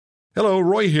Hello,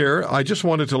 Roy here. I just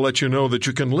wanted to let you know that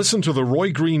you can listen to The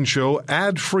Roy Green Show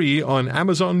ad-free on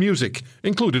Amazon Music,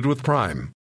 included with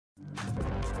Prime.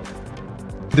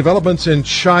 Developments in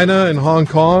China and Hong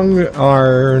Kong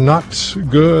are not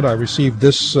good. I received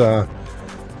this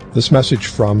message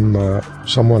from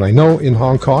someone I know in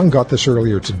Hong Kong. Got this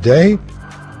earlier today.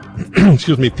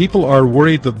 Excuse me. People are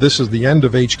worried that this is the end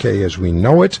of HK as we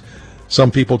know it.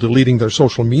 Some people deleting their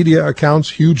social media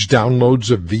accounts, huge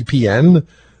downloads of VPN.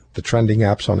 The trending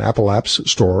apps on Apple Apps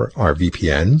Store are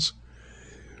VPNs.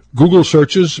 Google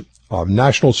searches of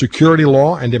national security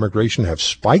law and immigration have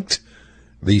spiked.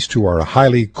 These two are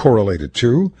highly correlated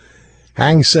too.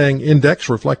 Hang Seng Index,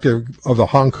 reflective of the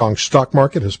Hong Kong stock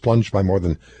market, has plunged by more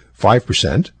than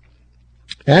 5%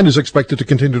 and is expected to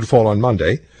continue to fall on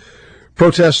Monday.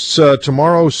 Protests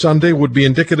tomorrow, Sunday, would be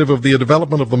indicative of the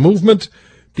development of the movement.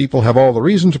 People have all the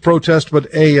reason to protest, but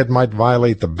A, it might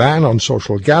violate the ban on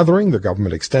social gathering. The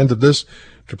government extended this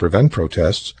to prevent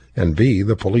protests. And B,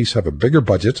 the police have a bigger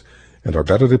budget and are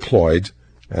better deployed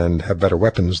and have better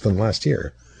weapons than last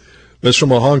year. This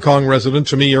from a Hong Kong resident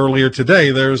to me earlier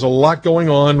today. There's a lot going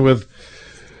on with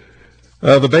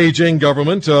the Beijing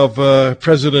government of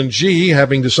President Xi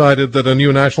having decided that a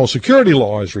new national security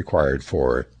law is required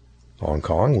for Hong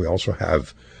Kong. We also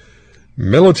have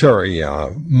military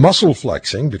muscle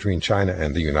flexing between China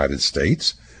and the United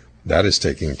States. That is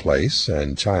taking place,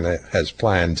 and China has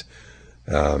planned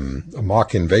a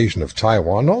mock invasion of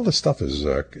Taiwan. All this stuff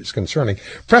is concerning.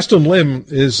 Preston Lim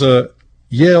is a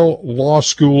Yale Law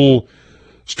School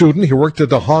student. He worked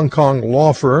at a Hong Kong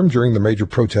law firm during the major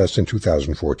protests in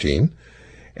 2014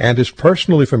 and is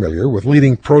personally familiar with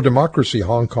leading pro-democracy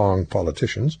Hong Kong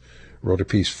politicians. Wrote a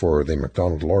piece for the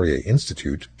Macdonald Laurier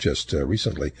Institute just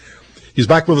recently. He's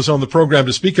back with us on the program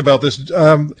to speak about this.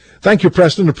 Thank you,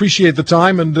 Preston. Appreciate the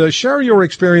time, and share your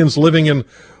experience living in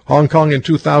Hong Kong in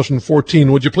 2014,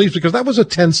 would you please? Because that was a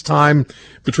tense time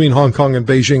between Hong Kong and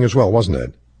Beijing as well, wasn't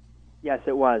it? Yes,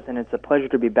 it was, and it's a pleasure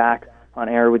to be back on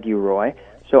air with you, Roy.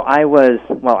 So I was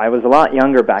a lot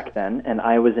younger back then, and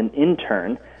I was an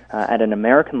intern at an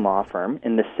American law firm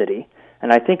in the city.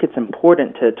 And I think it's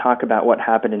important to talk about what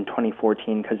happened in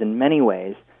 2014 because in many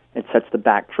ways it sets the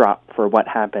backdrop for what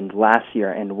happened last year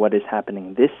and what is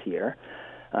happening this year.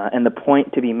 And the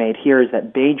point to be made here is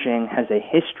that Beijing has a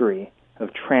history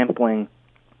of trampling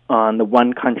on the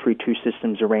one country, two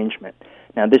systems arrangement.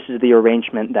 Now, this is the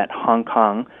arrangement that Hong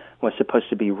Kong was supposed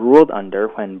to be ruled under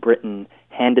when Britain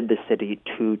handed the city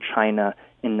to China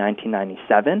in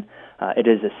 1997. It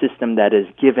is a system that has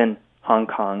given Hong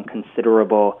Kong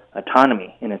considerable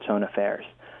autonomy in its own affairs.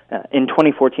 In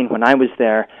 2014, when I was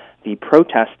there, the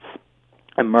protests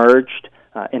emerged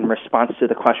in response to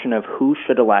the question of who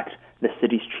should elect the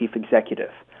city's chief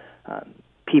executive.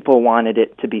 People wanted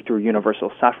it to be through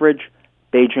universal suffrage.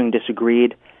 Beijing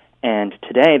disagreed, and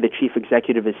today the chief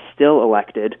executive is still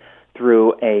elected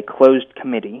through a closed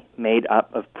committee made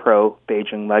up of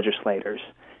pro-Beijing legislators.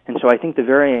 And so I think the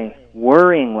very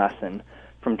worrying lesson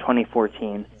from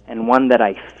 2014, and one that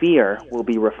I fear will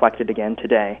be reflected again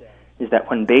today, is that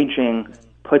when Beijing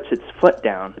puts its foot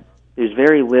down, there's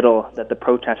very little that the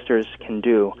protesters can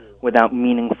do without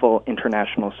meaningful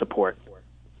international support.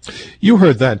 You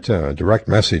heard that direct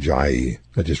message I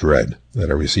just read that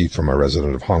I received from a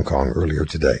resident of Hong Kong earlier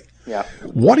today. Yeah.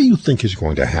 What do you think is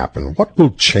going to happen? What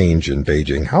will change in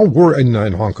Beijing?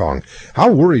 In Hong Kong? How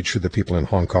worried should the people in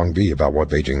Hong Kong be about what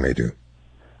Beijing may do?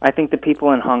 I think the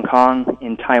people in Hong Kong,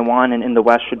 in Taiwan, and in the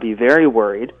West should be very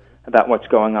worried about what's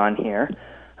going on here.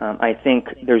 I think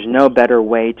there's no better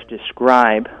way to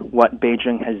describe what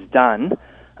Beijing has done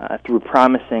through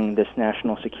promising this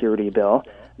national security bill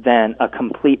than a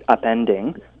complete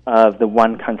upending of the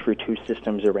one country, two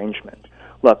systems arrangement.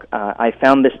 Look, I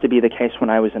found this to be the case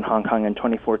when I was in Hong Kong in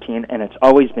 2014, and it's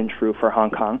always been true for Hong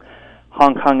Kong.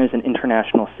 Hong Kong is an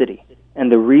international city,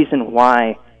 and the reason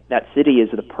why that city is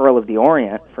the pearl of the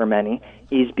Orient for many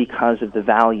is because of the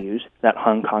values that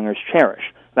Hong Kongers cherish,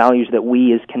 values that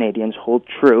we as Canadians hold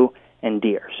true and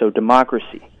dear. So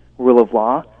democracy, rule of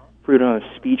law, freedom of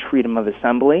speech, freedom of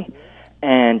assembly.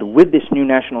 And with this new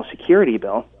national security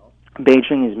bill,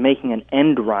 Beijing is making an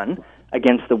end run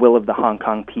against the will of the Hong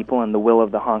Kong people and the will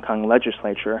of the Hong Kong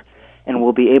legislature, and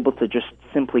will be able to just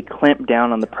simply clamp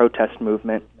down on the protest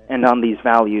movement and on these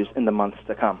values in the months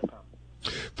to come.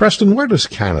 Preston, where does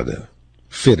Canada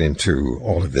fit into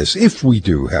all of this, if we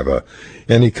do have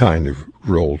any kind of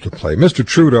role to play? Mr.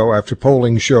 Trudeau, after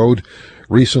polling showed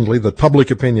recently that public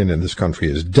opinion in this country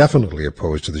is definitely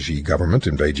opposed to the Xi government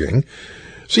in Beijing,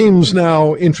 seems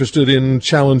now interested in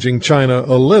challenging China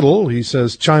a little. He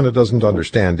says China doesn't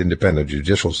understand independent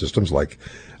judicial systems like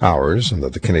ours, and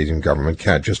that the Canadian government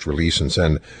can't just release and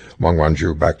send Wang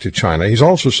Wanzhou back to China. He's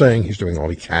also saying he's doing all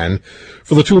he can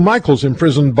for the two Michaels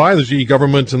imprisoned by the Xi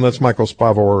government, and that's Michael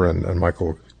Spavor and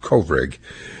Michael Kovrig.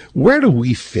 Where do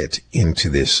we fit into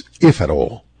this, if at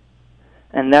all?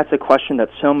 And that's a question that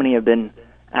so many have been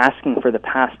asking for the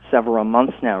past several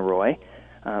months now, Roy.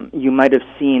 You might have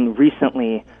seen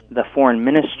recently the foreign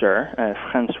minister,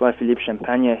 François-Philippe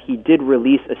Champagne. He did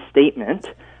release a statement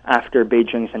after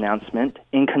Beijing's announcement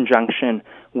in conjunction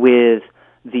with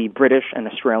the British and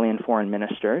Australian foreign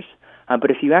ministers.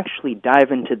 But if you actually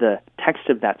dive into the text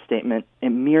of that statement, it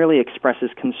merely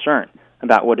expresses concern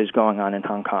about what is going on in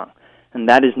Hong Kong. And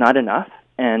that is not enough.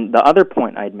 And the other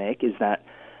point I'd make is that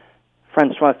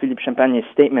François-Philippe Champagne's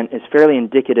statement is fairly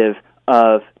indicative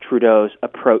of Trudeau's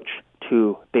approach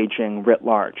to Beijing writ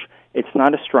large. It's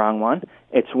not a strong one.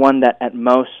 It's one that at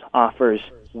most offers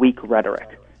weak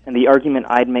rhetoric. And the argument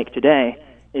I'd make today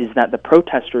is that the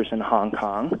protesters in Hong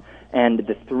Kong and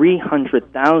the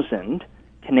 300,000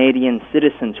 Canadian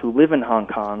citizens who live in Hong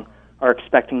Kong are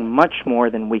expecting much more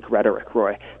than weak rhetoric,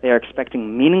 Roy. They are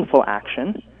expecting meaningful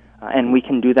action, and we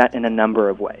can do that in a number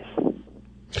of ways.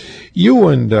 You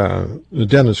and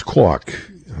Dennis Kwok,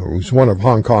 who's one of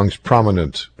Hong Kong's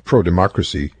prominent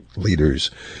pro-democracy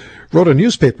leaders, wrote a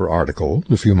newspaper article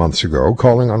a few months ago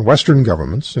calling on Western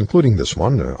governments, including this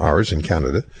one, ours in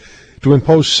Canada, to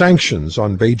impose sanctions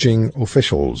on Beijing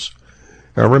officials.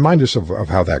 Remind us of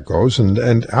how that goes,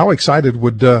 and how excited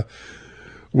would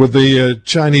the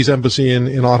Chinese embassy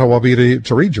in Ottawa be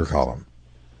to read your column?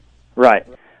 Right.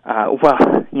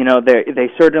 Well, you know, they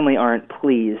certainly aren't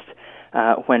pleased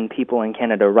when people in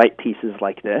Canada write pieces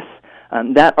like this.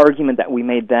 That argument that we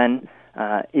made then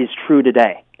is true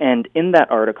today. And in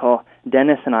that article,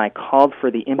 Dennis and I called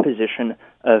for the imposition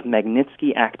of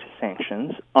Magnitsky Act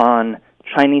sanctions on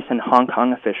Chinese and Hong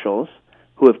Kong officials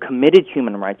who have committed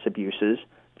human rights abuses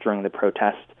during the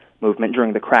protest movement,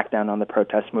 during the crackdown on the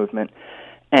protest movement,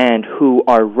 and who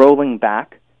are rolling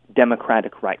back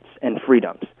democratic rights and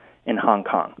freedoms in Hong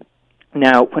Kong.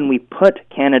 Now, when we put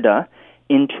Canada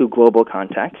into global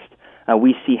context,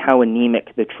 we see how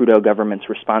anemic the Trudeau government's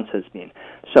response has been.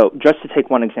 So just to take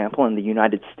one example, in the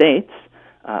United States,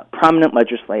 prominent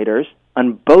legislators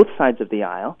on both sides of the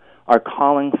aisle are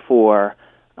calling for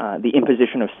the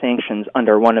imposition of sanctions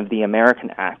under one of the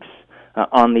American acts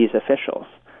on these officials.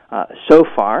 So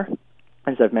far,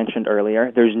 as I've mentioned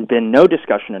earlier, there's been no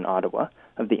discussion in Ottawa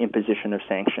of the imposition of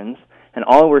sanctions, and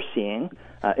all we're seeing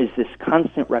is this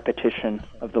constant repetition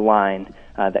of the line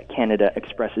that Canada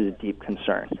expresses deep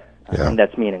concern. And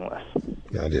that's meaningless.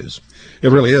 Yeah, it is. It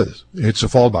really is. It's a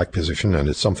fallback position, and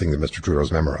it's something that Mr.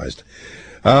 Trudeau's memorized.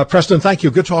 Preston, thank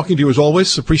you. Good talking to you as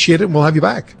always. Appreciate it, and we'll have you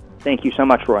back. Thank you so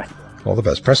much, Roy. All the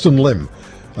best. Preston Lim,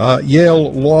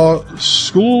 Yale Law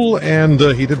School, and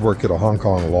he did work at a Hong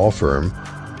Kong law firm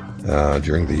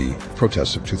during the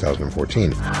protests of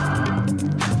 2014.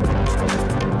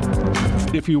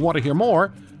 If you want to hear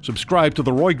more, subscribe to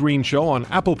The Roy Green Show on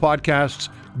Apple Podcasts,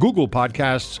 Google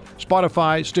Podcasts,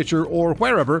 Spotify, Stitcher, or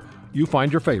wherever you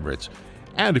find your favorites.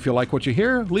 And if you like what you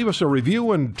hear, leave us a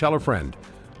review and tell a friend.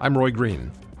 I'm Roy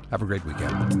Green. Have a great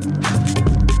weekend.